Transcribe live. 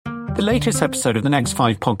The latest episode of the Next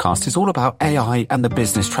 5 podcast is all about AI and the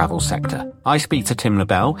business travel sector. I speak to Tim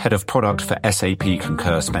LaBelle, Head of Product for SAP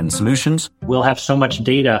Concur Spend Solutions. We'll have so much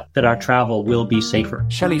data that our travel will be safer.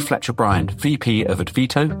 Shelley Fletcher-Bryant, VP of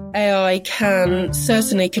Advito. AI can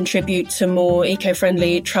certainly contribute to more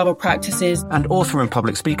eco-friendly travel practices. And author and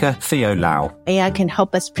public speaker Theo Lau. AI can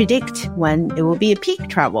help us predict when it will be a peak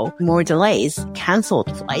travel, more delays,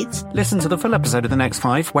 cancelled flights. Listen to the full episode of The Next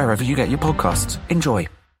 5 wherever you get your podcasts. Enjoy.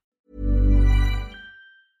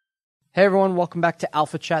 Hey everyone, welcome back to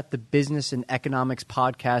Alpha Chat, the business and economics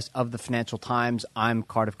podcast of the Financial Times. I'm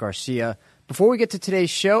Cardiff Garcia. Before we get to today's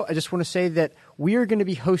show, I just want to say that we are going to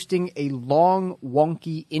be hosting a long,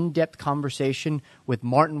 wonky, in-depth conversation with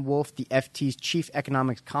Martin Wolf, the FT's chief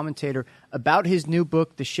economics commentator, about his new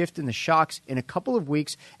book, The Shift and the Shocks, in a couple of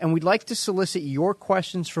weeks. And we'd like to solicit your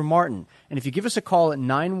questions for Martin. And if you give us a call at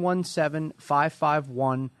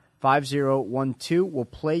 917-551-5012, we'll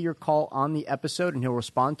play your call on the episode and he'll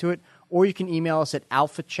respond to it. Or you can email us at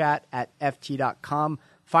alphachat@ft.com.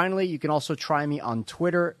 Finally, you can also try me on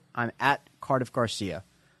Twitter. I'm at Cardiff Garcia.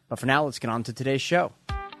 But for now, let's get on to today's show.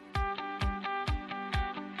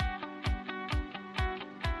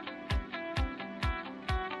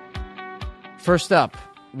 First up,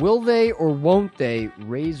 will they or won't they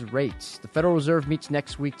raise rates? The Federal Reserve meets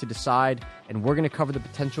next week to decide, and we're going to cover the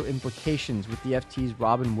potential implications with the FT's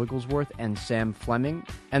Robin Wigglesworth and Sam Fleming.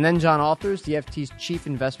 And then John Authers, the FT's chief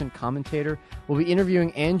investment commentator, will be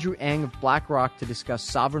interviewing Andrew Ng of BlackRock to discuss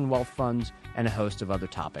sovereign wealth funds and a host of other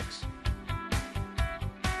topics.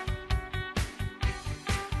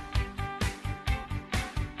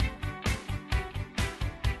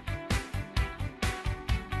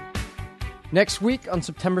 Next week, on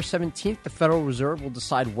September 17th, the Federal Reserve will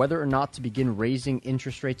decide whether or not to begin raising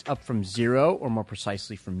interest rates up from zero, or more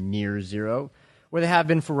precisely from near zero, where they have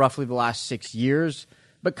been for roughly the last 6 years.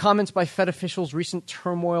 But comments by Fed officials, recent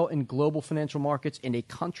turmoil in global financial markets, and a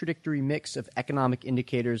contradictory mix of economic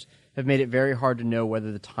indicators have made it very hard to know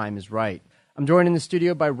whether the time is right. I'm joined in the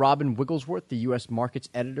studio by Robin Wigglesworth, the U.S. markets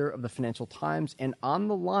editor of the Financial Times, and on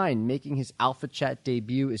the line, making his Alpha Chat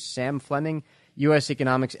debut, is Sam Fleming, U.S.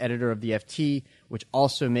 economics editor of the FT, which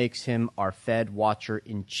also makes him our Fed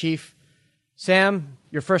watcher-in-chief. Sam,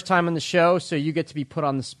 your first time on the show, so you get to be put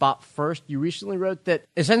on the spot first. You recently wrote that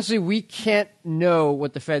essentially we can't know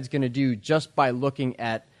what the Fed's going to do just by looking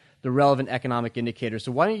at the relevant economic indicators.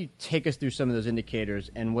 So why don't you take us through some of those indicators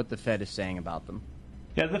and what the Fed is saying about them?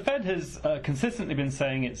 Yeah, the Fed has consistently been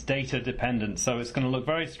saying it's data dependent, so it's going to look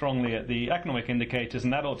very strongly at the economic indicators,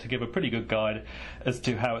 and that ought to give a pretty good guide as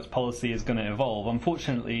to how its policy is going to evolve.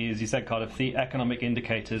 Unfortunately, as you said, Cardiff, the economic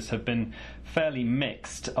indicators have been fairly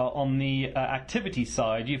mixed. On the activity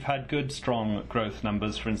side, you've had good, strong growth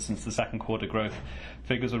numbers. For instance, the second quarter growth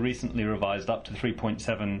figures were recently revised up to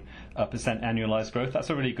 3.7% annualized growth. That's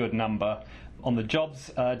a really good number. On the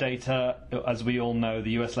jobs data, as we all know,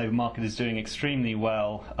 the US labour market is doing extremely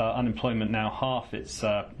well. Unemployment now half its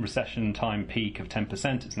recession time peak of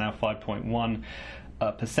 10%. It's now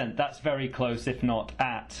 5.1%. That's very close, if not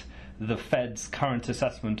at, the Fed's current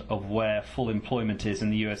assessment of where full employment is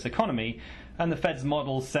in the US economy. And the Fed's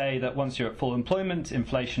models say that once you're at full employment,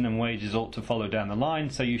 inflation and wages ought to follow down the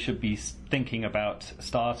line, so you should be thinking about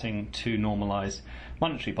starting to normalise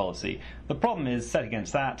monetary policy. The problem is, set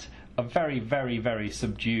against that, a very, very, very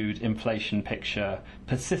subdued inflation picture,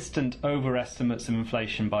 persistent overestimates of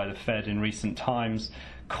inflation by the Fed in recent times,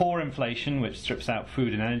 core inflation, which strips out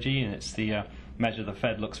food and energy, and it's the measure the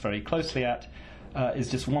Fed looks very closely at, is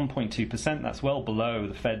just 1.2%. That's well below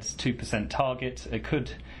the Fed's 2% target. It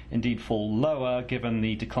could indeed fall lower given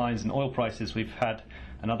the declines in oil prices we've had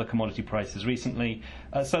and other commodity prices recently.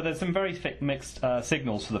 So there's some very mixed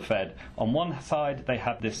signals for the Fed. On one side, they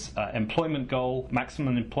have this employment goal,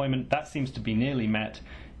 maximum employment. That seems to be nearly met.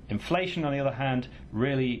 Inflation, on the other hand,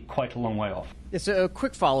 really quite a long way off. It's a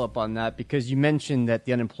quick follow-up on that, because you mentioned that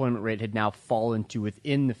the unemployment rate had now fallen to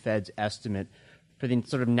within the Fed's estimate for the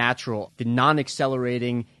sort of natural, the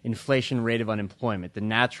non-accelerating inflation rate of unemployment, the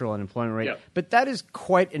natural unemployment rate. Yep. But that is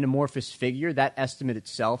quite an amorphous figure. That estimate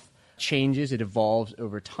itself changes, it evolves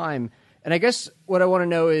over time. And I guess what I want to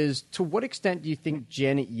know is, to what extent do you think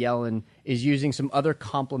Janet Yellen is using some other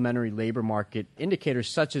complementary labor market indicators,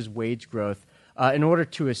 such as wage growth, in order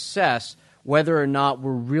to assess whether or not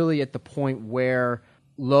we're really at the point where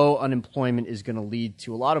low unemployment is going to lead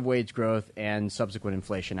to a lot of wage growth and subsequent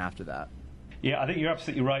inflation after that? Yeah, I think you're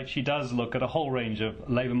absolutely right. She does look at a whole range of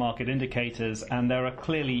labour market indicators, and there are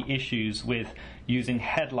clearly issues with using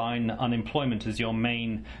headline unemployment as your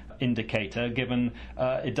main indicator, given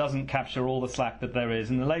it doesn't capture all the slack that there is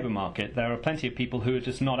in the labour market. There are plenty of people who are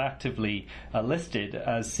just not actively listed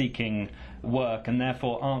as seeking work and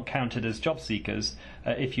therefore aren't counted as job seekers.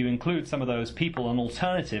 If you include some of those people, an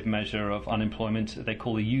alternative measure of unemployment they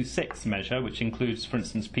call the U6 measure, which includes, for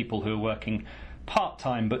instance, people who are working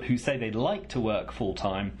part-time but who say they'd like to work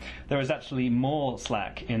full-time, there is actually more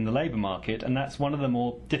slack in the labour market, and that's one of the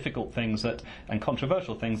more difficult things and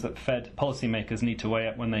controversial things that Fed policymakers need to weigh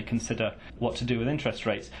up when they consider what to do with interest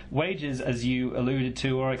rates. Wages, as you alluded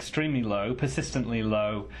to, are extremely low, persistently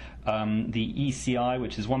low. The ECI,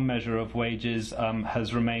 which is one measure of wages,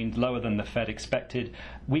 has remained lower than the Fed expected.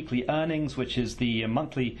 Weekly earnings, which is the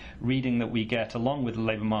monthly reading that we get along with the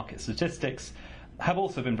labour market statistics, have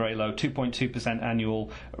also been very low, 2.2%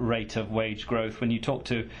 annual rate of wage growth. When you talk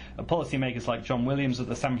to policymakers like John Williams at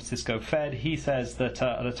the San Francisco Fed, he says that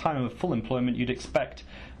at a time of full employment, you'd expect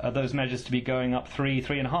those measures to be going up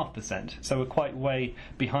 3.5%. So we're quite way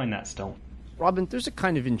behind that still. Robin, there's a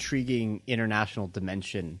kind of intriguing international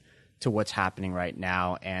dimension to what's happening right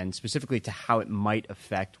now, and specifically to how it might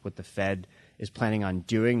affect what the Fed is planning on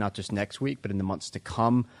doing, not just next week, but in the months to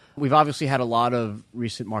come. We've obviously had a lot of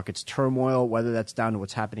recent markets turmoil, whether that's down to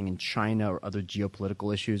what's happening in China or other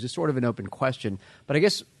geopolitical issues. It's sort of an open question. But I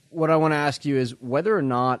guess what I want to ask you is whether or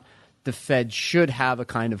not the Fed should have a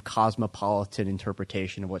kind of cosmopolitan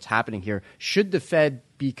interpretation of what's happening here. Should the Fed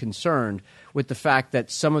be concerned with the fact that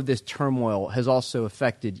some of this turmoil has also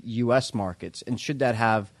affected U.S. markets, and should that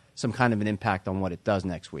have some kind of an impact on what it does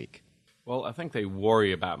next week? Well, I think they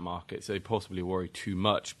worry about markets. They possibly worry too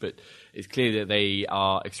much, but it's clear that they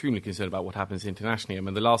are extremely concerned about what happens internationally. I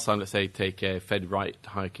mean, the last time, let's say, take a Fed rate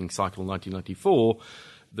hiking cycle in 1994,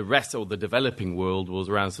 the rest of the developing world was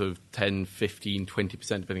around sort of 10, 15,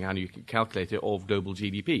 20%, depending on how you can calculate it, of global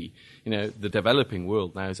GDP. You know, the developing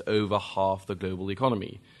world now is over half the global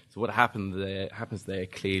economy. So what happens there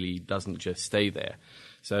clearly doesn't just stay there.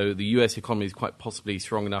 So the U.S. economy is quite possibly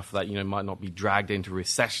strong enough that, it might not be dragged into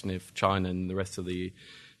recession if China and the rest of the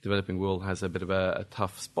developing world has a bit of a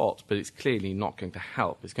tough spot. But it's clearly not going to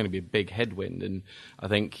help. It's going to be a big headwind. And I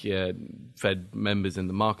think Fed members in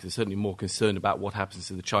the market are certainly more concerned about what happens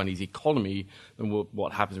to the Chinese economy than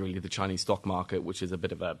what happens really to the Chinese stock market, which is a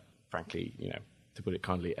bit of a, frankly, to put it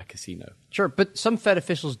kindly, a casino. Sure, but some Fed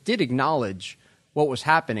officials did acknowledge what was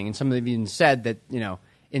happening, and some of them even said that,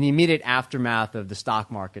 in the immediate aftermath of the stock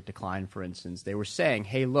market decline, for instance, they were saying,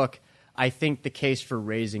 hey, look, I think the case for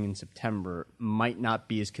raising in September might not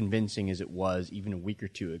be as convincing as it was even a week or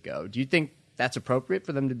two ago. Do you think that's appropriate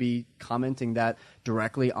for them to be commenting that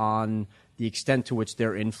directly on the extent to which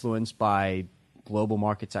they're influenced by global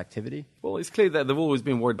markets activity? Well, it's clear that they've always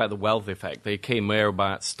been worried about the wealth effect. They care more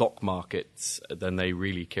about stock markets than they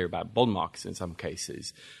really care about bond markets in some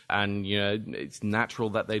cases. And, it's natural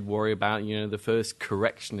that they'd worry about, the first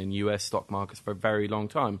correction in U.S. stock markets for a very long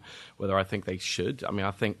time. Whether I think they should. I mean,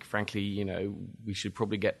 I think, frankly, we should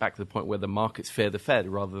probably get back to the point where the markets fear the Fed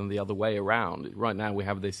rather than the other way around. Right now we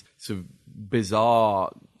have this sort of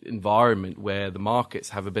bizarre environment where the markets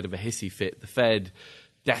have a bit of a hissy fit. The Fed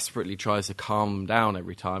desperately tries to calm them down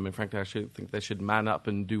every time. And frankly, I think they should man up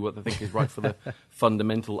and do what they think is right for the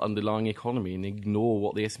fundamental underlying economy and ignore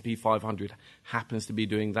what the S&P 500 happens to be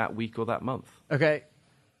doing that week or that month. Okay.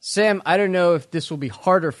 Sam, I don't know if this will be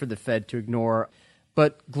harder for the Fed to ignore,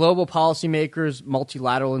 but global policymakers,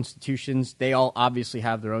 multilateral institutions, they all obviously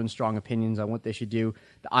have their own strong opinions on what they should do.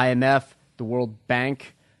 The IMF, the World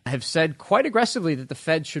Bank have said quite aggressively that the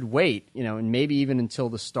Fed should wait, and maybe even until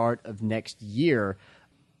the start of next year.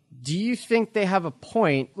 Do you think they have a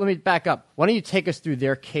point? Let me back up. Why don't you take us through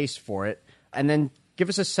their case for it, and then give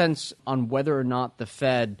us a sense on whether or not the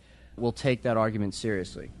Fed will take that argument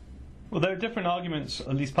seriously? Well, there are different arguments,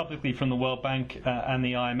 at least publicly, from the World Bank and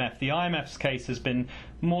the IMF. The IMF's case has been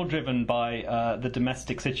more driven by the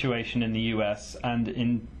domestic situation in the US, and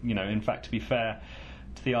in fact, to be fair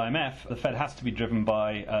to the IMF, the Fed has to be driven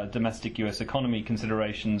by domestic US economy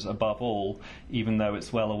considerations above all, even though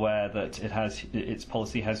it's well aware that its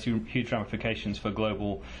policy has huge ramifications for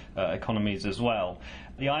global economies as well.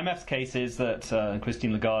 The IMF's case is that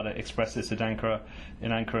Christine Lagarde expressed this in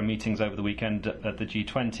Ankara meetings over the weekend at the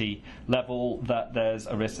G20 level, that there's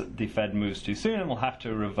a risk that the Fed moves too soon and will have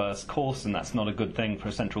to reverse course, and that's not a good thing for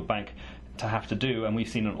a central bank to have to do. And we've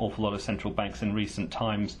seen an awful lot of central banks in recent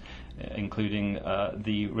times, including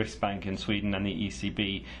the Riksbank in Sweden and the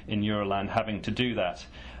ECB in Euroland, having to do that.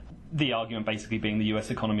 The argument basically being the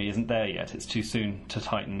US economy isn't there yet. It's too soon to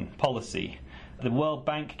tighten policy. The World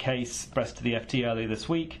Bank case expressed to the FT earlier this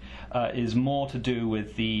week is more to do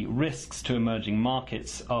with the risks to emerging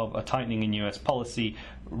markets of a tightening in US policy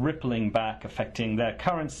rippling back, affecting their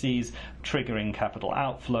currencies, triggering capital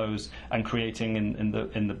outflows, and creating, in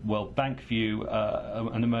the World Bank view,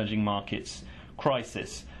 an emerging markets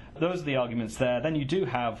crisis. Those are the arguments there. Then you do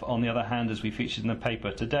have, on the other hand, as we featured in the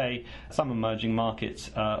paper today, some emerging market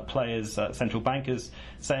players, central bankers,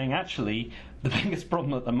 saying actually the biggest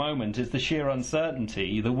problem at the moment is the sheer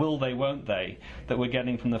uncertainty, the will they, won't they, that we're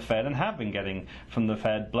getting from the Fed and have been getting from the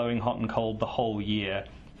Fed, blowing hot and cold the whole year.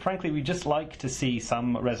 Frankly, we'd just like to see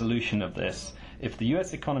some resolution of this. If the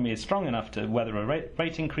US economy is strong enough to weather a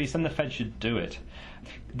rate increase, then the Fed should do it.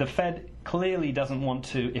 The Fed clearly doesn't want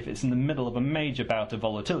to, if it's in the middle of a major bout of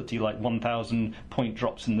volatility, like 1,000 point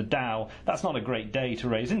drops in the Dow, that's not a great day to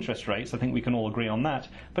raise interest rates. I think we can all agree on that.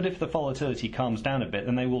 But if the volatility calms down a bit,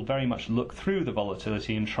 then they will very much look through the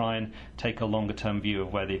volatility and try and take a longer-term view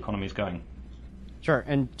of where the economy is going. Sure,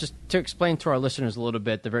 and just to explain to our listeners a little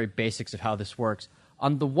bit the very basics of how this works.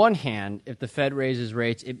 On the one hand, if the Fed raises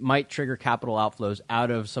rates, it might trigger capital outflows out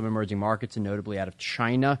of some emerging markets, and notably out of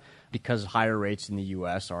China, because higher rates in the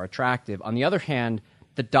U.S. are attractive. On the other hand,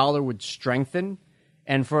 the dollar would strengthen,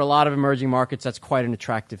 and for a lot of emerging markets, that's quite an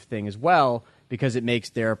attractive thing as well, because it makes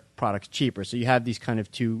their products cheaper. So you have these kind of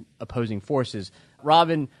two opposing forces.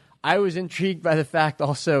 Robin, I was intrigued by the fact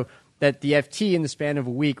also that the FT in the span of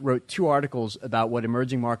a week wrote 2 articles about what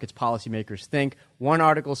emerging markets policymakers think. One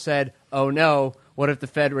article said, oh no, what if the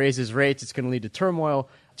Fed raises rates? It's going to lead to turmoil.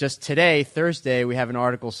 Just today, Thursday, we have an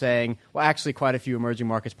article saying, well, actually quite a few emerging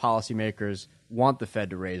markets policymakers want the Fed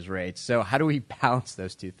to raise rates. So how do we balance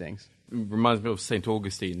those two things? It reminds me of St.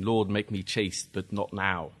 Augustine, Lord, make me chaste, but not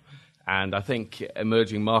now. And I think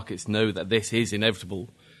emerging markets know that this is inevitable,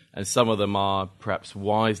 and some of them are perhaps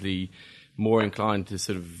wisely more inclined to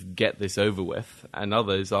sort of get this over with, and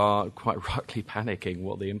others are quite rightly panicking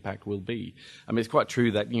what the impact will be. I mean, it's quite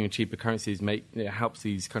true that cheaper currencies helps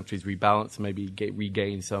these countries rebalance, maybe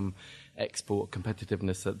regain some export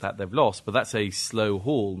competitiveness that they've lost, but that's a slow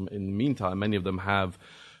haul. In the meantime, many of them have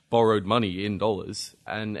borrowed money in dollars,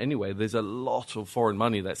 and anyway, there's a lot of foreign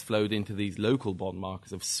money that's flowed into these local bond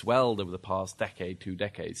markets, have swelled over the past decade, 2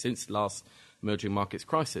 decades, since the last emerging markets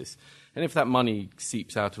crisis. And if that money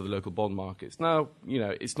seeps out of the local bond markets, now,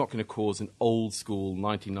 it's not going to cause an old school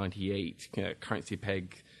 1998 currency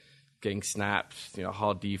peg getting snapped,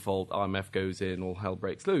 hard default, IMF goes in, all hell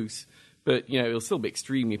breaks loose. But, it'll still be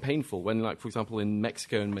extremely painful when, like, for example, in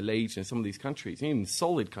Mexico and Malaysia and some of these countries, even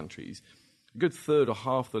solid countries, a good third or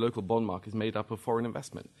half the local bond market is made up of foreign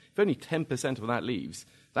investment. If only 10% of that leaves,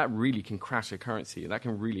 that really can crash a currency, and that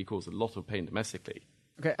can really cause a lot of pain domestically.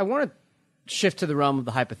 Okay, I want to shift to the realm of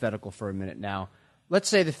the hypothetical for a minute now. Let's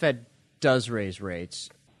say the Fed does raise rates,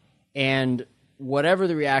 and whatever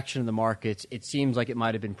the reaction of the markets, it seems like it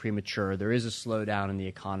might have been premature. There is a slowdown in the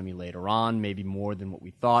economy later on, maybe more than what we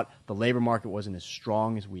thought. The labor market wasn't as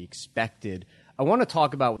strong as we expected. I want to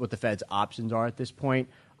talk about what the Fed's options are at this point.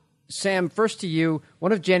 Sam, first to you,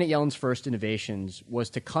 one of Janet Yellen's first innovations was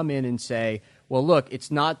to come in and say, well, look, it's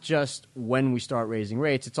not just when we start raising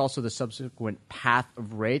rates, it's also the subsequent path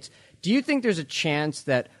of rates. Do you think there's a chance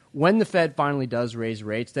that when the Fed finally does raise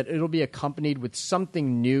rates, that it'll be accompanied with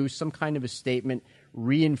something new, some kind of a statement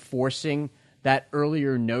reinforcing that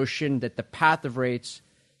earlier notion that the path of rates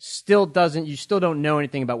you still don't know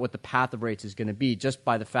anything about what the path of rates is going to be just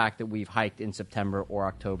by the fact that we've hiked in September or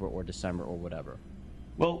October or December or whatever?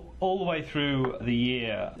 Well, all the way through the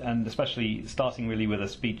year, and especially starting really with a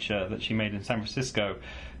speech that she made in San Francisco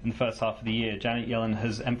in the first half of the year, Janet Yellen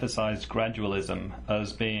has emphasized gradualism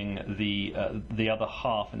as being the other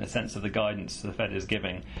half, in a sense, of the guidance the Fed is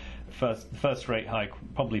giving. The first rate hike will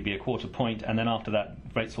probably be a quarter point, and then after that,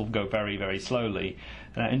 rates will go very, very slowly.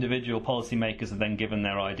 Individual policymakers have then given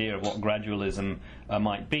their idea of what gradualism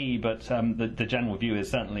might be, but the general view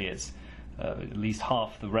is certainly it's at least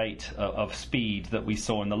half the rate of speed that we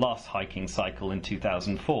saw in the last hiking cycle in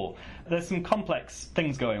 2004. There's some complex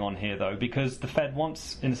things going on here, though, because the Fed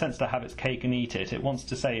wants, in a sense, to have its cake and eat it. It wants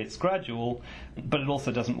to say it's gradual, but it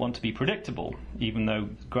also doesn't want to be predictable, even though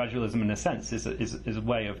gradualism, in a sense, is a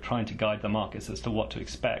way of trying to guide the markets as to what to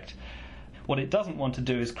expect. What it doesn't want to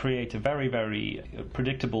do is create a very, very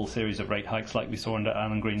predictable series of rate hikes like we saw under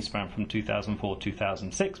Alan Greenspan from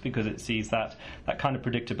 2004-2006, because it sees that kind of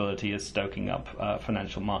predictability as stoking up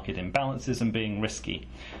financial market imbalances and being risky.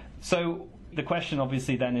 So the question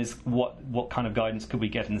obviously then is what kind of guidance could we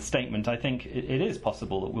get in the statement? I think it is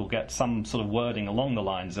possible that we'll get some sort of wording along the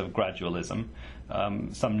lines of gradualism,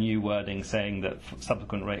 some new wording saying that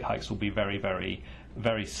subsequent rate hikes will be very, very,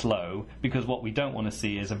 very slow, because what we don't want to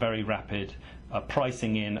see is a very rapid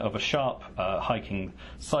pricing in of a sharp hiking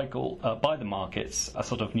cycle by the markets, a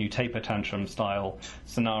sort of new taper tantrum style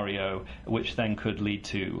scenario, which then could lead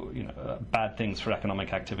to bad things for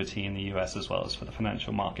economic activity in the US as well as for the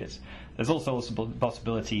financial markets. There's also a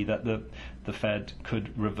possibility that the Fed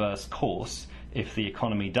could reverse course if the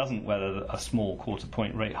economy doesn't weather a small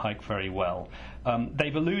quarter-point rate hike very well.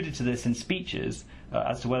 They've alluded to this in speeches.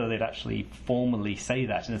 As to whether they'd actually formally say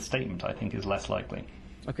that in a statement, I think is less likely.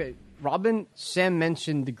 Okay, Robin, Sam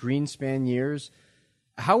mentioned the Greenspan years.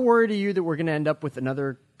 How worried are you that we're going to end up with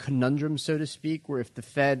another conundrum, so to speak, where if the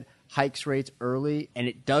Fed hikes rates early and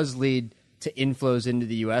it does lead to inflows into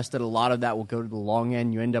the U.S., that a lot of that will go to the long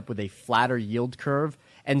end? You end up with a flatter yield curve,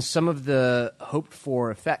 and some of the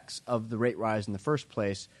hoped-for effects of the rate rise in the first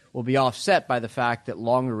place will be offset by the fact that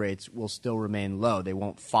longer rates will still remain low. They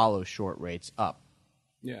won't follow short rates up.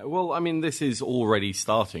 Yeah, well, I mean, this is already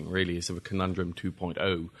starting, really, as a conundrum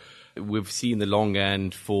 2.0. We've seen the long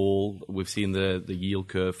end fall. We've seen the yield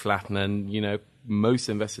curve flatten. And, most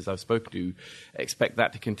investors I've spoken to expect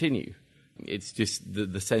that to continue. It's just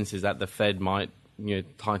the sense is that the Fed might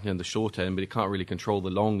tighten in the short end, but it can't really control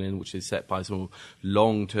the long end, which is set by some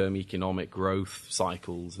long-term economic growth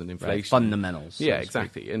cycles and inflation. Right, fundamentals. Yeah,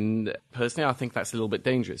 exactly. And personally, I think that's a little bit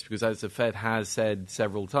dangerous because, as the Fed has said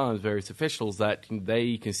several times, various officials, that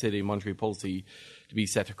they consider monetary policy to be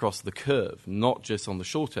set across the curve, not just on the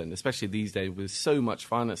short end, especially these days with so much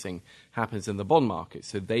financing happens in the bond market.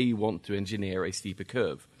 So they want to engineer a steeper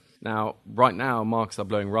curve. Now, right now, markets are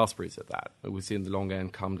blowing raspberries at that. We're seeing the long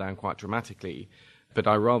end come down quite dramatically. But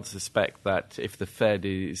I rather suspect that if the Fed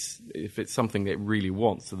if it's something that it really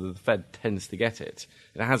wants, so the Fed tends to get it.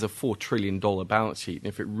 It has a $4 trillion balance sheet, and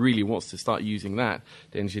if it really wants to start using that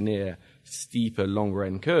to engineer steeper, longer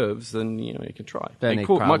end curves, then it can try. It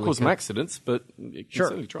might cause some accidents, but it can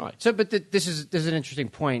certainly try. So, but this is an interesting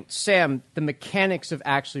point, Sam. The mechanics of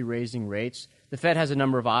actually raising rates. The Fed has a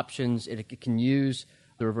number of options. It can use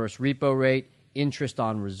the reverse repo rate, interest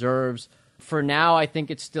on reserves. For now, I think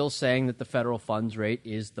it's still saying that the federal funds rate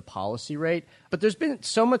is the policy rate. But there's been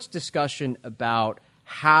so much discussion about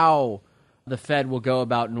how the Fed will go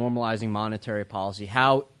about normalizing monetary policy,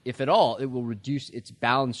 how, if at all, it will reduce its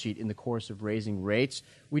balance sheet in the course of raising rates.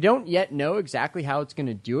 We don't yet know exactly how it's going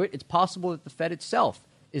to do it. It's possible that the Fed itself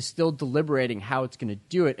is still deliberating how it's going to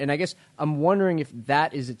do it. And I guess I'm wondering if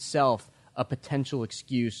that is itself a potential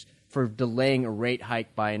excuse for delaying a rate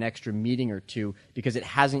hike by an extra meeting or two because it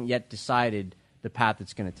hasn't yet decided the path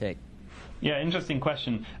it's going to take. Yeah, interesting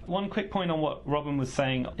question. One quick point on what Robin was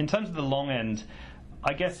saying. In terms of the long end,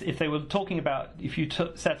 I guess if they were talking about if you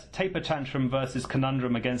set taper tantrum versus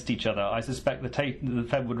conundrum against each other, I suspect the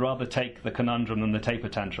Fed would rather take the conundrum than the taper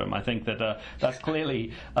tantrum. I think that that's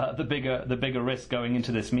clearly the bigger risk going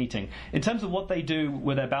into this meeting. In terms of what they do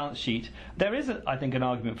with their balance sheet, there is, I think, an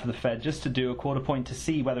argument for the Fed just to do a quarter point to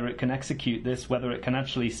see whether it can execute this, whether it can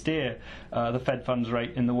actually steer the Fed funds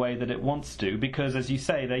rate in the way that it wants to, because, as you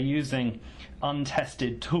say, they're using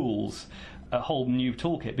untested tools, a whole new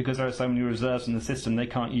toolkit, because there are so many reserves in the system. They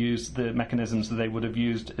can't use the mechanisms that they would have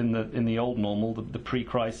used in the old normal, the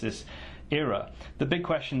pre-crisis era. The big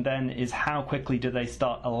question then is how quickly do they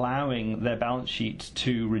start allowing their balance sheet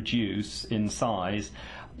to reduce in size?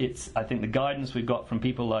 I think the guidance we've got from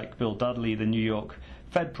people like Bill Dudley, the New York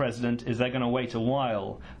Fed president, is they're going to wait a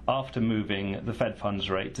while after moving the Fed funds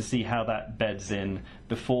rate to see how that beds in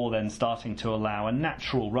before then starting to allow a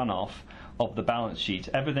natural runoff of the balance sheet.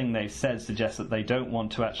 Everything they've said suggests that they don't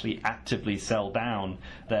want to actually actively sell down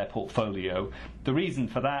their portfolio. The reason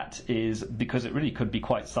for that is because it really could be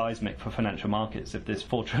quite seismic for financial markets if this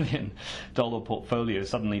 $4 trillion portfolio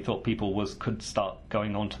suddenly thought people could start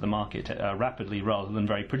going onto the market rapidly rather than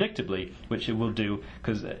very predictably, which it will do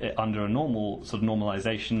because under a normal sort of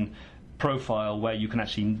normalization profile where you can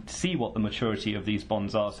actually see what the maturity of these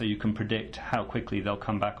bonds are, so you can predict how quickly they'll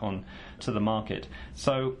come back on to the market.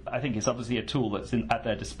 So I think it's obviously a tool that's at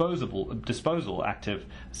their disposal, active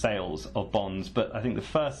sales of bonds. But I think the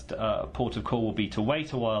first port of call will be to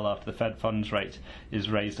wait a while after the Fed funds rate is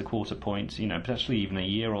raised a quarter point, potentially even a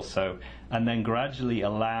year or so, and then gradually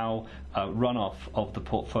allow runoff of the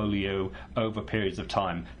portfolio over periods of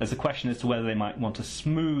time. There's a question as to whether they might want to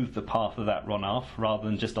smooth the path of that runoff rather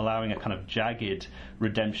than just allowing a kind of jagged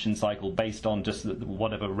redemption cycle based on just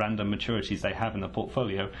whatever random maturities they have in the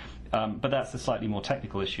portfolio. But that's a slightly more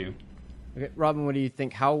technical issue. Okay, Robin, what do you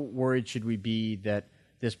think? How worried should we be that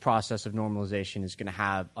this process of normalization is going to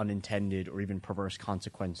have unintended or even perverse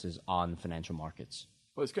consequences on financial markets?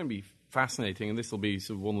 Well, it's going to be fascinating, and this will be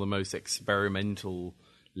sort of one of the most experimental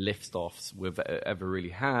lift-offs we've ever really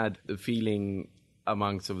had. The feeling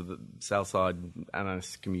among some of the sell-side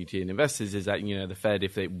analyst community and investors is that, the Fed,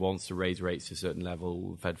 if it wants to raise rates to a certain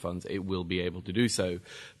level, Fed funds, it will be able to do so.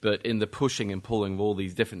 But in the pushing and pulling of all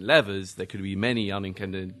these different levers, there could be many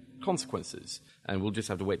unintended consequences. And we'll just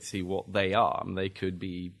have to wait to see what they are. And they could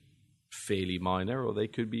be fairly minor or they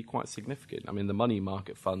could be quite significant. I mean, the money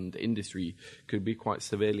market fund industry could be quite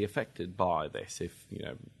severely affected by this if,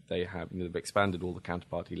 they've expanded all the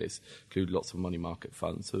counterparty lists, include lots of money market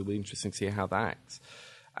funds. So it'll be interesting to see how that acts.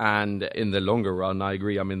 And in the longer run, I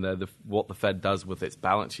agree. I mean, what the Fed does with its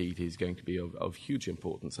balance sheet is going to be of huge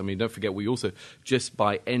importance. I mean, don't forget, we also, just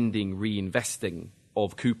by ending reinvesting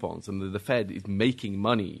of coupons, and the Fed is making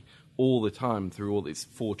money all the time through all its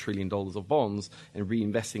 $4 trillion of bonds and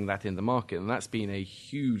reinvesting that in the market. And that's been a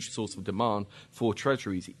huge source of demand for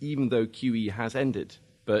treasuries, even though QE has ended.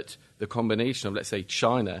 But the combination of, let's say,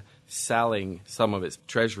 China selling some of its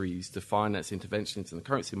treasuries to finance interventions in the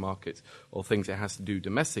currency markets or things it has to do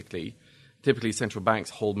domestically, typically central banks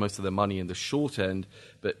hold most of their money in the short end,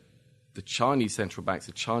 but the Chinese central banks,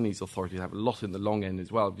 the Chinese authorities have a lot in the long end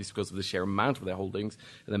as well, just because of the sheer amount of their holdings,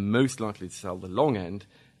 and they're most likely to sell the long end.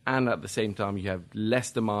 And at the same time, you have less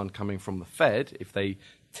demand coming from the Fed if they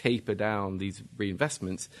taper down these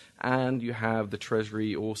reinvestments, and you have the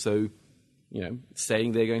Treasury also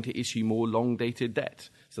saying they're going to issue more long-dated debt.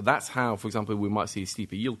 So that's how, for example, we might see a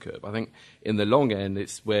steeper yield curve. I think in the long end,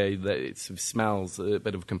 it's where it sort of smells a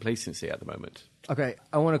bit of complacency at the moment. Okay,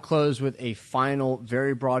 I want to close with a final,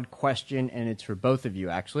 very broad question, and it's for both of you,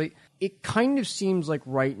 actually. It kind of seems like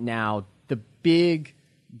right now the big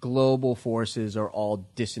global forces are all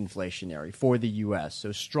disinflationary for the U.S.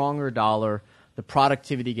 So stronger dollar, the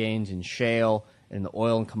productivity gains in shale and the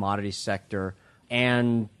oil and commodity sector,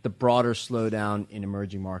 and the broader slowdown in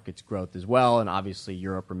emerging markets growth as well. And obviously,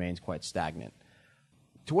 Europe remains quite stagnant.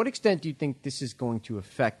 To what extent do you think this is going to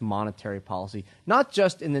affect monetary policy, not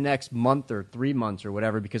just in the next month or 3 months or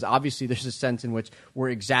whatever, because obviously there's a sense in which we're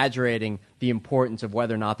exaggerating the importance of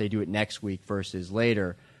whether or not they do it next week versus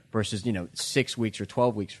later, versus 6 weeks or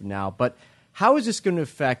 12 weeks from now. But how is this going to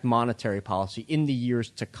affect monetary policy in the years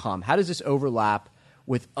to come? How does this overlap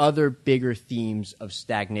with other bigger themes of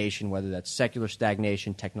stagnation, whether that's secular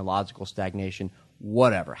stagnation, technological stagnation,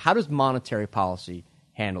 whatever? How does monetary policy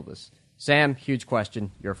handle this? Sam, huge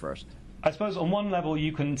question. You're first. I suppose on one level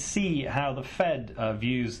you can see how the Fed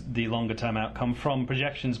views the longer-term outcome from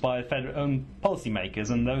projections by Fed own policymakers,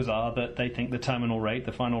 and those are that they think the terminal rate,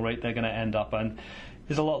 the final rate they're going to end up on,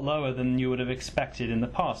 is a lot lower than you would have expected in the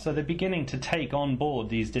past. So they're beginning to take on board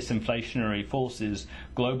these disinflationary forces,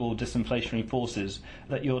 global disinflationary forces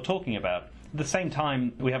that you're talking about. At the same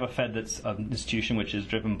time, we have a Fed that's an institution which is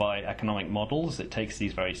driven by economic models. It takes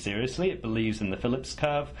these very seriously. It believes in the Phillips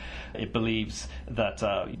curve. It believes that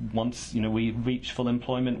once we reach full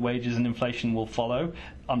employment, wages and inflation will follow.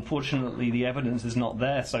 Unfortunately, the evidence is not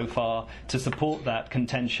there so far to support that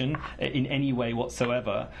contention in any way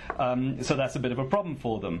whatsoever. So that's a bit of a problem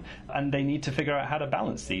for them. And they need to figure out how to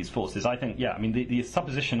balance these forces. I think, the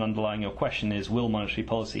supposition underlying your question is, will monetary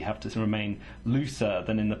policy have to remain looser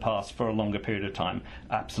than in the past for a longer period of time?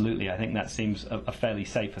 Absolutely. I think that seems a fairly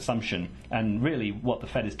safe assumption. And really what the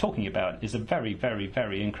Fed is talking about is a very, very,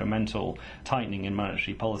 very incremental tightening in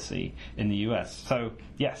monetary policy in the US. So,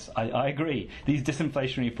 yes, I agree. These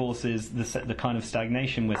disinflationary forces, the kind of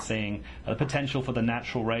stagnation we're seeing, the potential for the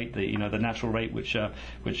natural rate, the natural rate which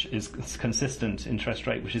is consistent, interest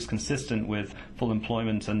rate which is consistent with full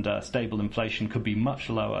employment and stable inflation, could be much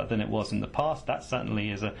lower than it was in the past. That certainly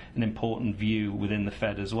is an important view within the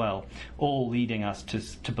Fed as well, all leading us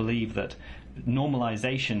to believe that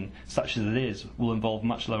normalization, such as it is, will involve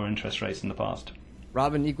much lower interest rates than the past.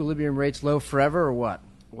 Robin, equilibrium rates low forever or what?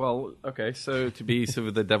 Well, okay, so to be sort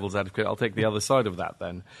of the devil's advocate, I'll take the other side of that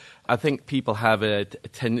then. I think people have a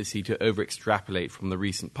tendency to over-extrapolate from the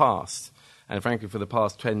recent past. And frankly, for the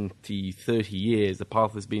past 20, 30 years, the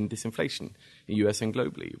path has been disinflation in the US and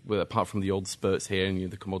globally, apart from the odd spurts here and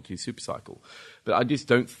the commodity supercycle. But I just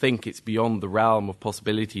don't think it's beyond the realm of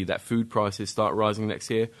possibility that food prices start rising next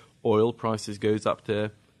year, oil prices goes up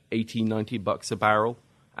to $80, $90 a barrel,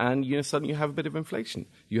 and suddenly you have a bit of inflation.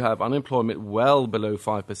 You have unemployment well below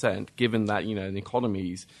 5%, given that an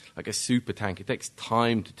economy is like a super tank. It takes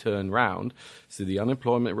time to turn round. So the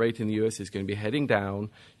unemployment rate in the US is going to be heading down.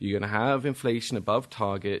 You're going to have inflation above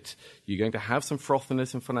target. You're going to have some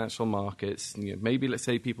frothiness in financial markets. Maybe, let's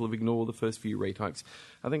say, people have ignored the first few rate hikes.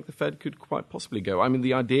 I think the Fed could quite possibly go. I mean,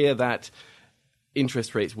 the idea that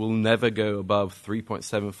interest rates will never go above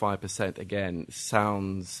 3.75% again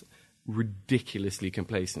sounds ridiculously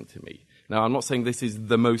complacent to me. Now, I'm not saying this is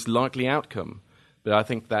the most likely outcome, But I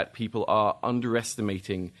think that people are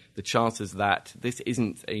underestimating the chances that this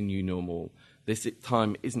isn't a new normal, this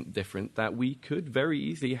time isn't different, that we could very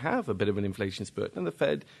easily have a bit of an inflation spurt, and the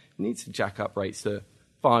Fed needs to jack up rates to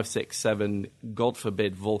 5, 6, 7, God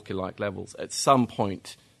forbid, Volcker-like levels at some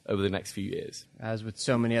point over the next few years. As with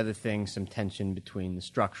so many other things, some tension between the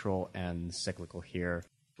structural and the cyclical here.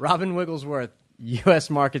 Robin Wigglesworth,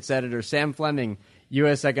 U.S. Markets Editor, Sam Fleming,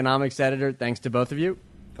 U.S. Economics Editor, thanks to both of you.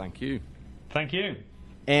 Thank you. Thank you.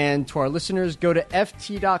 And to our listeners, go to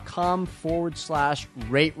ft.com/rate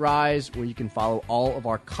rise, where you can follow all of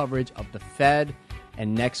our coverage of the Fed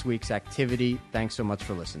and next week's activity. Thanks so much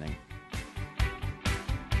for listening.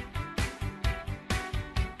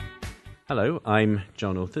 Hello, I'm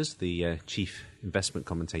John Authers, the Chief Investment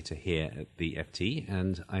Commentator here at the FT,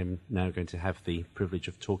 and I'm now going to have the privilege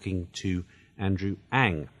of talking to Andrew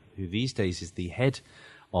Ang, who these days is the head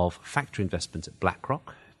of factor investment at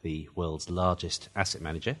BlackRock, the world's largest asset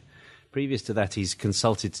manager. Previous to that, he's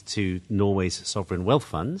consulted to Norway's Sovereign Wealth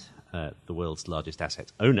Fund, the world's largest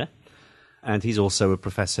asset owner, and he's also a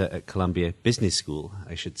professor at Columbia Business School.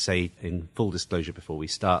 I should say, in full disclosure before we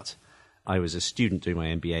start, I was a student doing my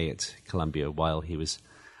MBA at Columbia while he was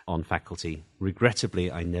on faculty.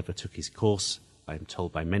 Regrettably, I never took his course. I'm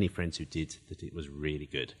told by many friends who did that it was really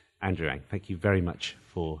good. Andrew Ang, thank you very much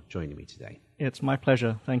for joining me today. It's my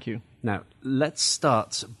pleasure. Thank you. Now, let's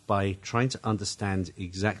start by trying to understand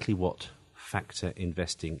exactly what factor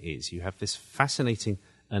investing is. You have this fascinating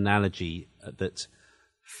analogy that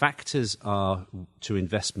factors are to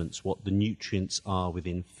investments what the nutrients are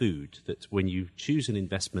within food, that when you choose an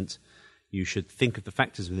investment, you should think of the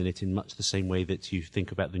factors within it in much the same way that you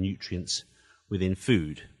think about the nutrients within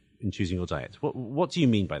food in choosing your diet. What do you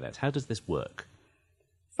mean by that? How does this work?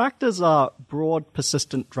 Factors are broad,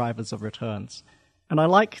 persistent drivers of returns. And I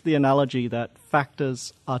like the analogy that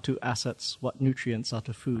factors are to assets what nutrients are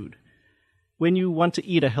to food. When you want to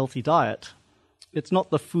eat a healthy diet, it's not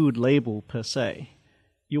the food label per se.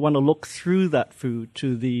 You want to look through that food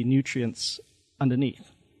to the nutrients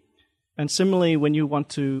underneath. And similarly, when you want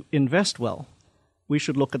to invest well, we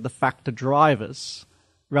should look at the factor drivers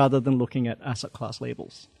rather than looking at asset class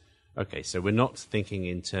labels. Okay, so we're not thinking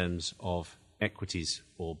in terms of equities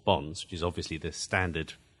or bonds, which is obviously the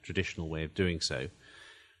standard traditional way of doing so.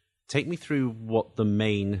 Take me through what the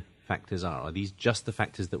main factors are. Are these just the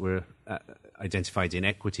factors that were identified in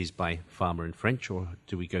equities by Farmer and French, or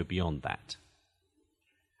do we go beyond that?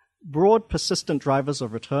 Broad, persistent drivers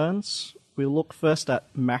of returns. We look first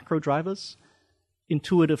at macro drivers,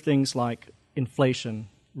 intuitive things like inflation,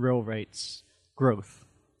 real rates, growth.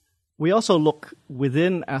 We also look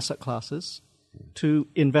within asset classes to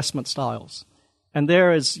investment styles. And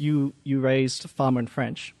there, as you raised Farmer and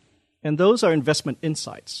French, and those are investment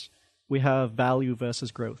insights. We have value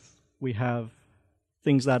versus growth. We have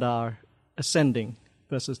things that are ascending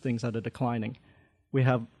versus things that are declining. We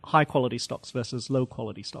have high-quality stocks versus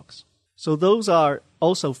low-quality stocks. So those are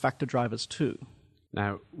also factor drivers too.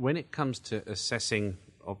 Now, when it comes to assessing,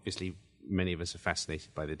 obviously many of us are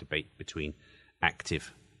fascinated by the debate between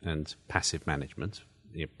active and passive management.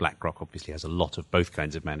 BlackRock obviously has a lot of both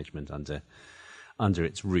kinds of management under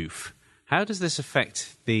its roof. How does this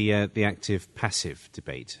affect the active-passive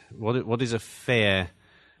debate? What is a fair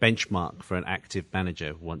benchmark for an active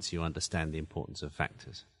manager once you understand the importance of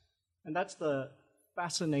factors? And that's the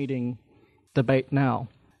fascinating debate now.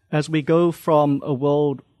 As we go from a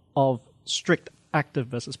world of strict active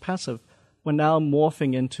versus passive, we're now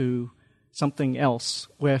morphing into something else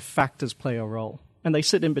where factors play a role. And they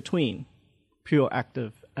sit in between pure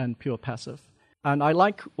active and pure passive. And I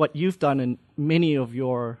like what you've done in many of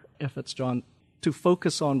your efforts, John, to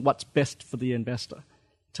focus on what's best for the investor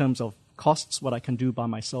in terms of costs, what I can do by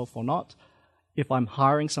myself or not. If I'm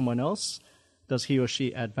hiring someone else, does he or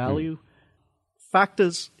she add value?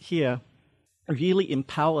 Factors here really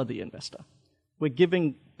empower the investor. We're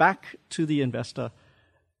giving back to the investor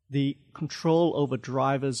the control over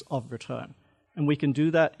drivers of return. And we can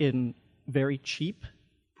do that in very cheap,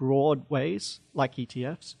 broad ways, like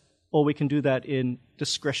ETFs, or we can do that in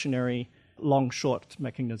discretionary, long-short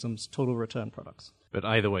mechanisms, total return products. But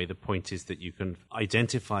either way, the point is that you can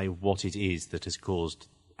identify what it is that has caused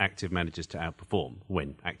active managers to outperform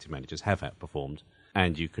when active managers have outperformed,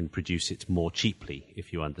 and you can produce it more cheaply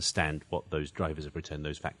if you understand what those drivers of return,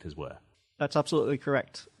 those factors were. That's absolutely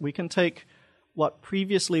correct. We can take what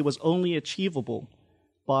previously was only achievable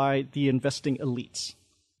by the investing elites,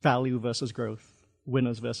 value versus growth,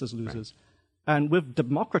 winners versus losers, and we've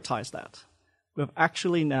democratized that. We've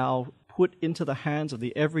actually now put into the hands of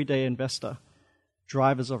the everyday investor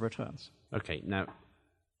drivers of returns. Okay, now,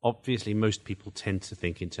 obviously most people tend to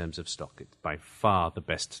think in terms of stock. It's by far the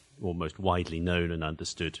best or most widely known and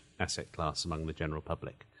understood asset class among the general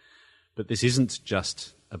public. But this isn't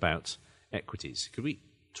just about equities. Could we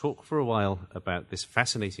talk for a while about this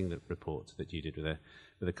fascinating report that you did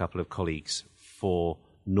with a couple of colleagues for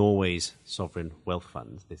Norway's sovereign wealth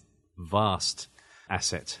fund, this vast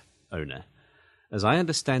asset owner? As I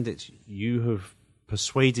understand it, you have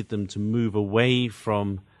persuaded them to move away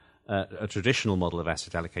from a traditional model of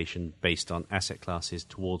asset allocation based on asset classes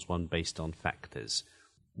towards one based on factors.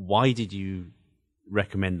 Why did you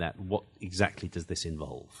recommend that? What exactly does this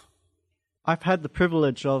involve? I've had the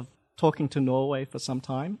privilege of talking to Norway for some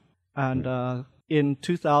time, and in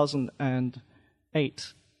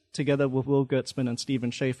 2008, together with Will Gertzman and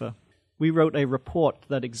Stephen Schaefer, we wrote a report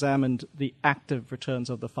that examined the active returns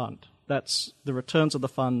of the fund. That's the returns of the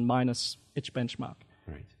fund minus its benchmark.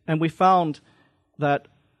 Right. And we found that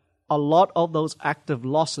a lot of those active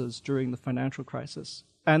losses during the financial crisis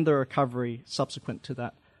and the recovery subsequent to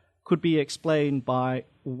that could be explained by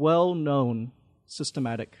well-known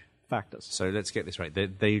systematic factors. So let's get this right.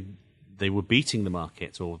 They were beating the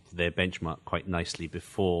market or their benchmark quite nicely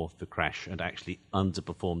before the crash and actually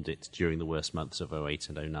underperformed it during the worst months of 2008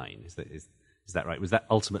 and 2009. Is that right? Was that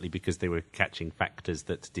ultimately because they were catching factors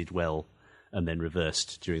that did well and then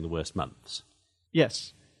reversed during the worst months?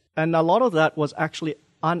 Yes. And a lot of that was actually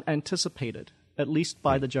unanticipated, at least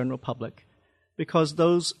by the general public, because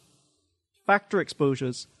those factor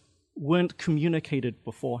exposures weren't communicated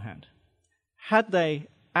beforehand. Had they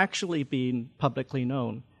actually been publicly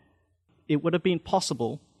known, it would have been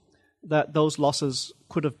possible that those losses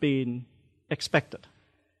could have been expected.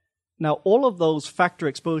 Now, all of those factor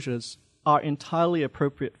exposures are entirely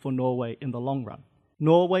appropriate for Norway in the long run.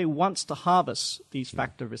 Norway wants to harvest these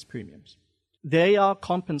factor risk premiums. They are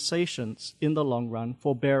compensations in the long run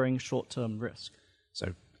for bearing short-term risk.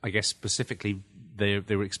 So I guess specifically they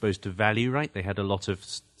were exposed to value, right? They had a lot of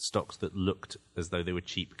stocks that looked as though they were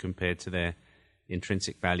cheap compared to their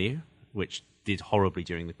intrinsic value, which did horribly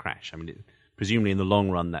during the crash. I mean, presumably in the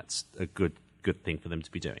long run, that's a good thing for them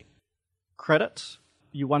to be doing. Credit,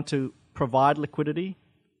 you want to provide liquidity,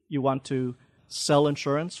 you want to sell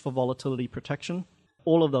insurance for volatility protection,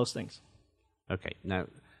 all of those things. Okay, now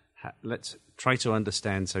let's try to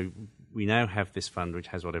understand. So we now have this fund which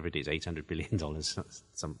has whatever it is, $800 billion,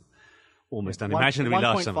 some almost unimaginably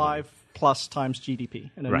large sum. 1.5 plus times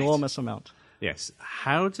GDP, an enormous amount. Yes.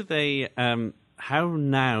 How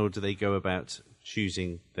now do they go about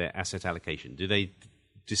choosing their asset allocation? Do they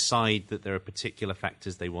decide that there are particular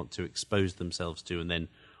factors they want to expose themselves to and then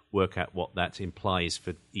work out what that implies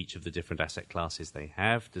for each of the different asset classes they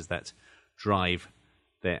have? Does that drive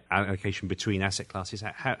their allocation between asset classes?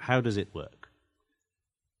 How does it work?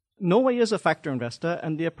 Norway is a factor investor,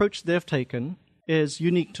 and the approach they've taken is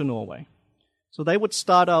unique to Norway. So they would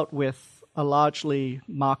start out with a largely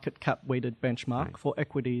market cap-weighted benchmark for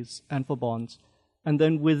equities and for bonds, and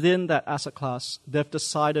then within that asset class, they've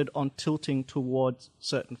decided on tilting towards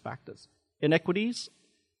certain factors. In equities,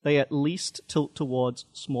 they at least tilt towards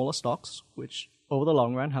smaller stocks, which over the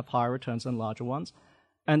long run have higher returns than larger ones,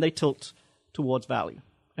 and they tilt towards value.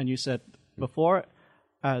 And you said before,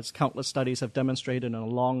 as countless studies have demonstrated in a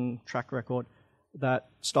long track record, that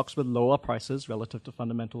stocks with lower prices relative to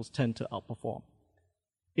fundamentals tend to outperform.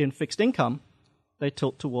 In fixed income, they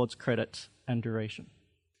tilt towards credit and duration.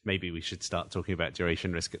 Maybe we should start talking about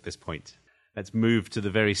duration risk at this point. Let's move to the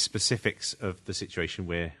very specifics of the situation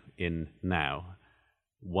we're in now.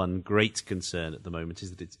 One great concern at the moment is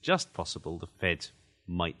that it's just possible the Fed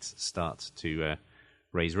might start to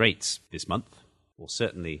raise rates this month, or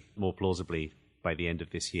certainly more plausibly by the end of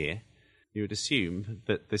this year. You would assume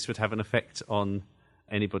that this would have an effect on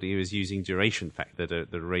anybody who is using duration factor.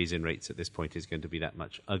 The raise in rates at this point is going to be that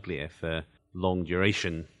much uglier for long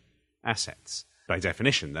duration assets. By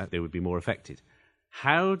definition, that they would be more affected.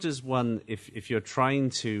 How does one, if you're trying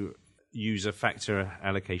to use a factor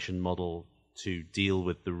allocation model to deal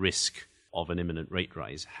with the risk of an imminent rate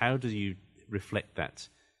rise, how do you reflect that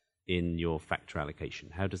in your factor allocation?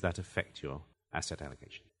 How does that affect your asset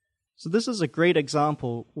allocation? So this is a great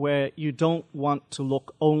example where you don't want to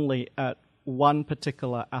look only at one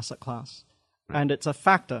particular asset class. Right. And it's a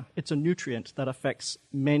factor, it's a nutrient that affects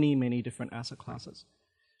many, many different asset classes.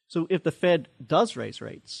 So if the Fed does raise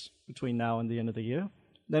rates between now and the end of the year,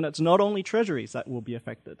 then it's not only treasuries that will be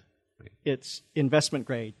affected. Right. It's investment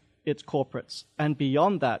grade, it's corporates. And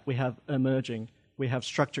beyond that, we have emerging, we have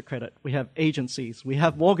structured credit, we have agencies, we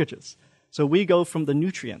have mortgages. So we go from the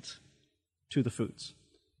nutrient to the foods.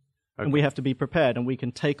 Okay. And we have to be prepared, and we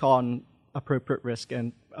can take on appropriate risk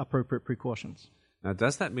and appropriate precautions. Now,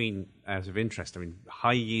 does that mean, out of interest, I mean,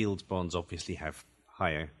 high-yield bonds obviously have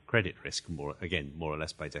higher credit risk, more or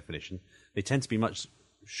less by definition. They tend to be much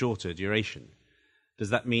shorter duration. Does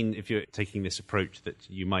that mean, if you're taking this approach, that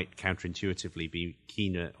you might counterintuitively be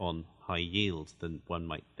keener on high yield than one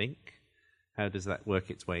might think? How does that work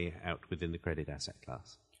its way out within the credit asset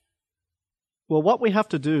class? Well, what we have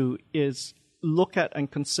to do is look at and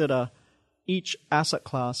consider each asset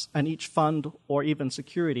class and each fund or even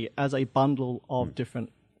security as a bundle of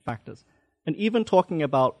different factors. And even talking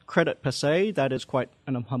about credit per se, that is quite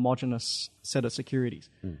an homogeneous set of securities.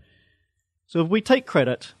 So if we take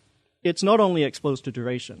credit, it's not only exposed to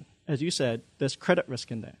duration. As you said, there's credit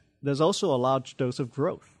risk in there. There's also a large dose of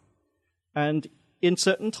growth. And in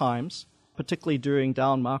certain times, particularly during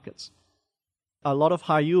down markets, a lot of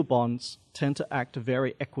high-yield bonds tend to act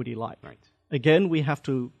very equity-like. Right. Again, we have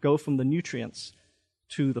to go from the nutrients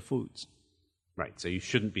to the foods. Right, so you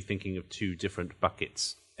shouldn't be thinking of two different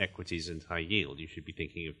buckets, equities and high yield. You should be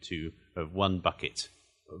thinking of one bucket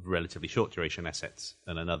of relatively short duration assets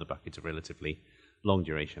and another bucket of relatively long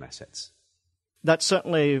duration assets. That's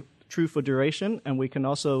certainly true for duration, and we can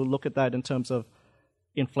also look at that in terms of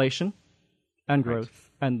inflation and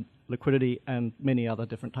growth and liquidity and many other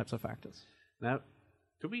different types of factors. Now,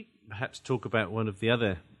 could we perhaps talk about one of the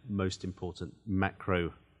other most important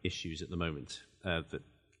macro issues at the moment that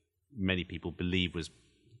many people believe was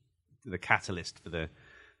the catalyst for the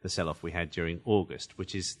sell-off we had during August,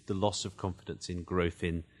 which is the loss of confidence in growth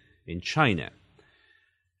in China.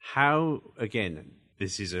 How, again,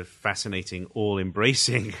 this is a fascinating,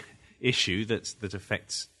 all-embracing issue that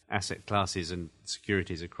affects asset classes and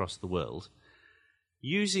securities across the world.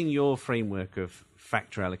 Using your framework of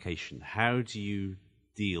factor allocation, how do you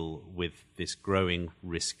deal with this growing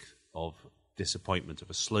risk of disappointment, of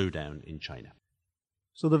a slowdown in China?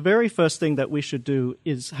 So the very first thing that we should do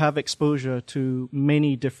is have exposure to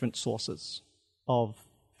many different sources of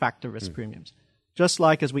factor risk premiums. Just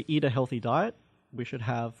like as we eat a healthy diet, we should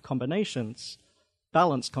have combinations,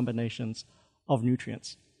 balanced combinations of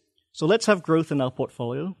nutrients. So let's have growth in our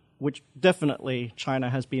portfolio, which definitely China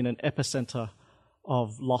has been an epicenter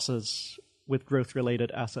of losses with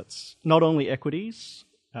growth-related assets, not only equities,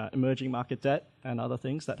 emerging market debt, and other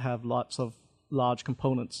things that have lots of large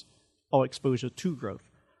components or exposure to growth.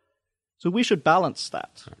 So we should balance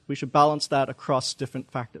that. We should balance that across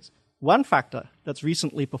different factors. One factor that's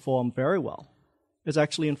recently performed very well is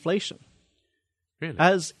actually inflation. Really?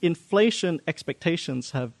 As inflation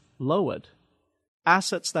expectations have lowered,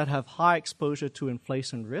 assets that have high exposure to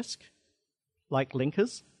inflation risk, like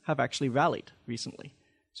linkers, have actually rallied recently.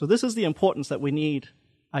 So this is the importance that we need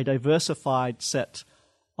a diversified set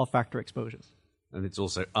of factor exposures. And it's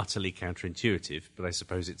also utterly counterintuitive, but I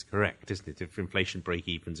suppose it's correct, isn't it? If inflation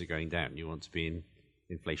break-evens are going down, you want to be in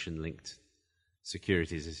inflation-linked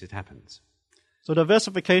securities as it happens. So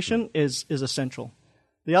diversification is essential.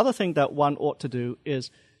 The other thing that one ought to do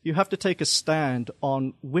is you have to take a stand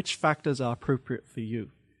on which factors are appropriate for you.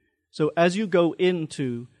 So as you go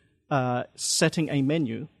into setting a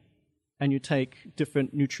menu and you take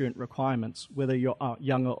different nutrient requirements, whether you're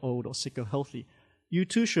young or old or sick or healthy, you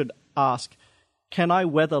too should ask, can I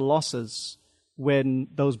weather losses when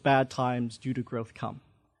those bad times due to growth come?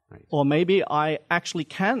 Right. Or maybe I actually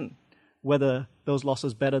can weather those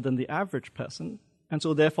losses better than the average person, and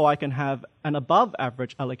so therefore I can have an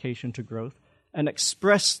above-average allocation to growth and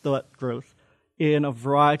express that growth in a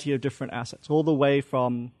variety of different assets, all the way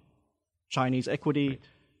from Chinese equity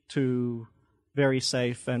to very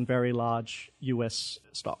safe and very large US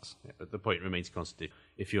stocks. Yeah, but the point remains constant.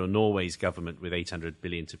 If you're Norway's government with 800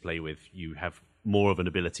 billion to play with, you have more of an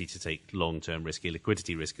ability to take long-term risk,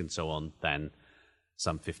 liquidity risk and so on, than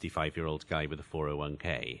some 55-year-old guy with a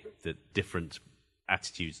 401k. That different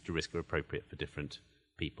attitudes to risk are appropriate for different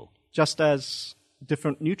people. Just as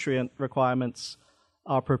different nutrient requirements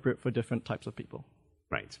are appropriate for different types of people.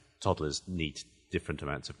 Right. Toddlers need different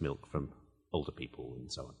amounts of milk from older people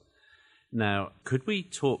and so on. Now, could we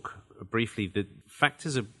talk briefly, the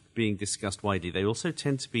factors are being discussed widely. They also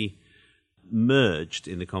tend to be merged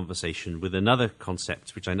in the conversation with another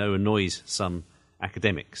concept which I know annoys some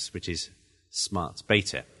academics, which is smart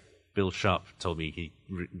beta. Bill Sharp told me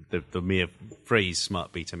the mere phrase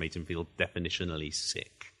smart beta made him feel definitionally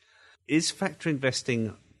sick. Is factor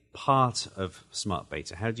investing part of smart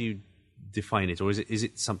beta? How do you define it? Or is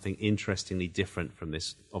it something interestingly different from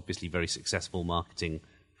this obviously very successful marketing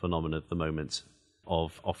phenomenon at the moment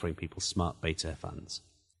of offering people smart beta funds?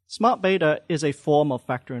 Smart beta is a form of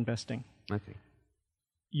factor investing. Okay.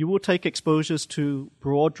 You will take exposures to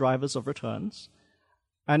broad drivers of returns,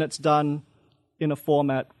 and it's done in a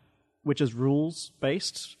format which is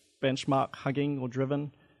rules-based benchmark hugging or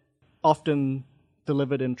driven, often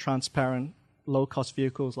delivered in transparent, low-cost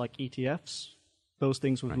vehicles like ETFs, those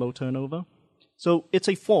things with low turnover. So it's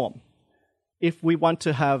a form. If we want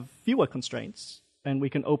to have fewer constraints and we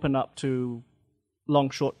can open up to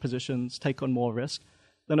long-short positions, take on more risk,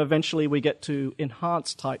 then eventually we get to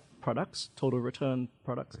enhanced type products, total return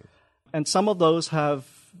products. And some of those have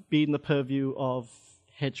been the purview of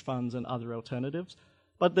hedge funds and other alternatives.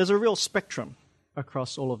 But there's a real spectrum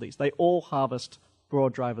across all of these. They all harvest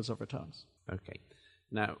broad drivers of returns. Okay.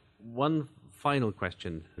 Now, one final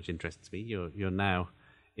question which interests me. You're now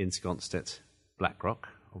ensconced at BlackRock,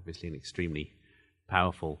 obviously an extremely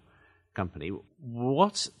powerful company.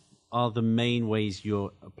 What are the main ways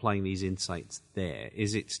you're applying these insights there?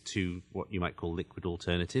 Is it to what you might call liquid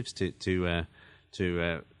alternatives, to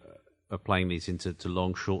applying these into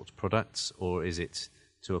long-short products, or is it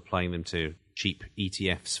to applying them to cheap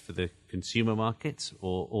ETFs for the consumer market,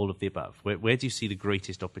 or all of the above? Where do you see the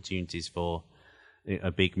greatest opportunities for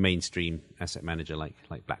a big mainstream asset manager like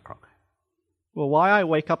BlackRock? Well, why I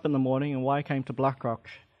wake up in the morning and why I came to BlackRock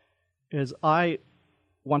is I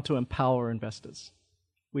want to empower investors.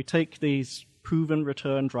 We take these proven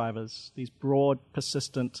return drivers, these broad,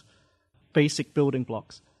 persistent, basic building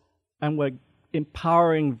blocks, and we're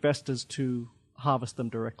empowering investors to harvest them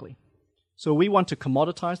directly. So we want to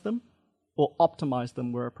commoditize them or optimize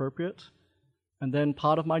them where appropriate. And then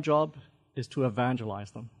part of my job is to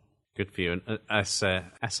evangelize them. Good for you. And as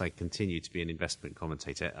I continue to be an investment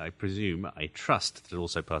commentator, I trust that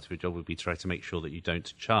also part of your job would be to try to make sure that you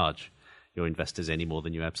don't charge your investors any more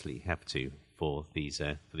than you absolutely have to for these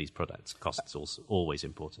products. Cost is also always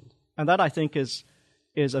important. And that, I think, is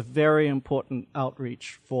a very important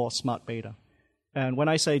outreach for smart beta. And when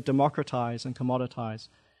I say democratize and commoditize,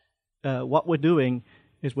 what we're doing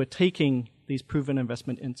is we're taking these proven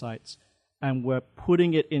investment insights and we're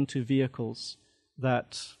putting it into vehicles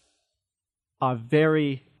that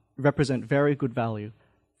represent very good value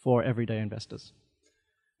for everyday investors.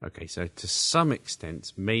 Okay, so to some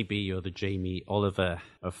extent, maybe you're the Jamie Oliver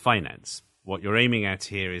of finance. What you're aiming at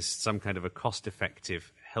here is some kind of a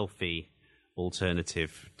cost-effective, healthy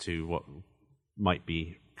alternative to what might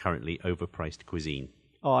be currently overpriced cuisine.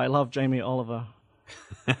 Oh, I love Jamie Oliver.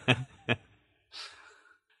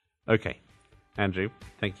 Okay, Andrew,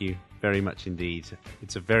 thank you very much indeed.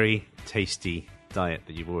 It's a very tasty diet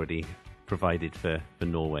that you've already provided for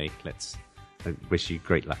Norway. I wish you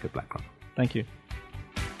great luck at BlackRock. Thank you.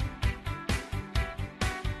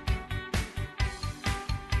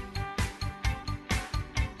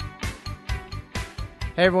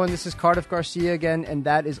 Hey everyone, this is Cardiff Garcia again, and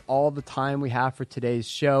that is all the time we have for today's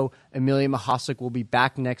show. Amelia Mahasik will be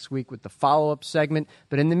back next week with the follow-up segment.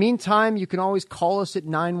 But in the meantime, you can always call us at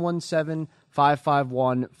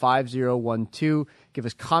 917-551-5012. Give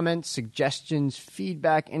us comments, suggestions,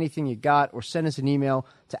 feedback, anything you got, or send us an email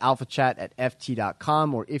to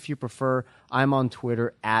alphachat@ft.com, or if you prefer, I'm on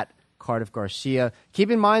Twitter at Cardiff Garcia. Keep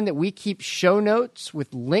in mind that we keep show notes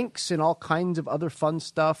with links and all kinds of other fun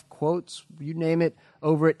stuff, quotes, you name it,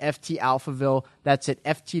 over at FT Alphaville. That's at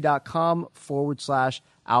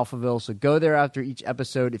ft.com/Alphaville. So go there after each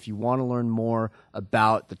episode if you want to learn more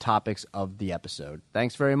about the topics of the episode.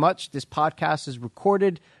 Thanks very much. This podcast is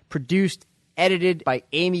recorded, produced, edited by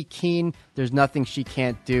Amy Keene. There's nothing she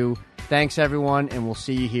can't do. Thanks, everyone, and we'll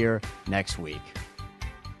see you here next week.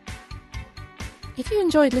 If you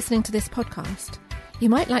enjoyed listening to this podcast, you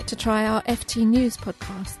might like to try our FT News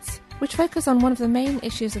podcasts, which focus on one of the main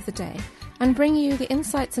issues of the day and bring you the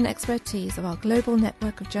insights and expertise of our global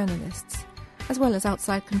network of journalists, as well as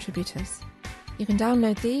outside contributors. You can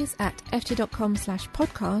download these at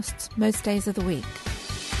ft.com/podcasts most days of the week.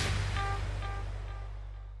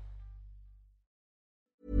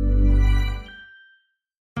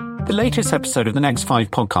 The latest episode of the Next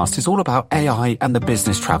 5 podcast is all about AI and the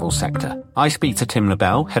business travel sector. I speak to Tim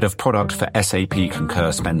LaBelle, head of product for SAP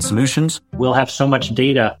Concur Spend Solutions. We'll have so much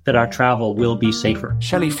data that our travel will be safer.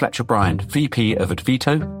 Shelley Fletcher-Bryant, VP of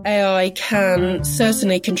Advito. AI can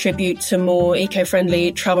certainly contribute to more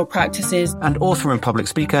eco-friendly travel practices. And author and public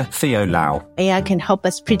speaker Theo Lau. AI can help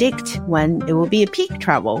us predict when it will be a peak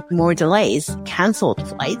travel, more delays, cancelled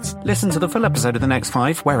flights. Listen to the full episode of the Next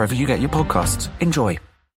 5 wherever you get your podcasts. Enjoy.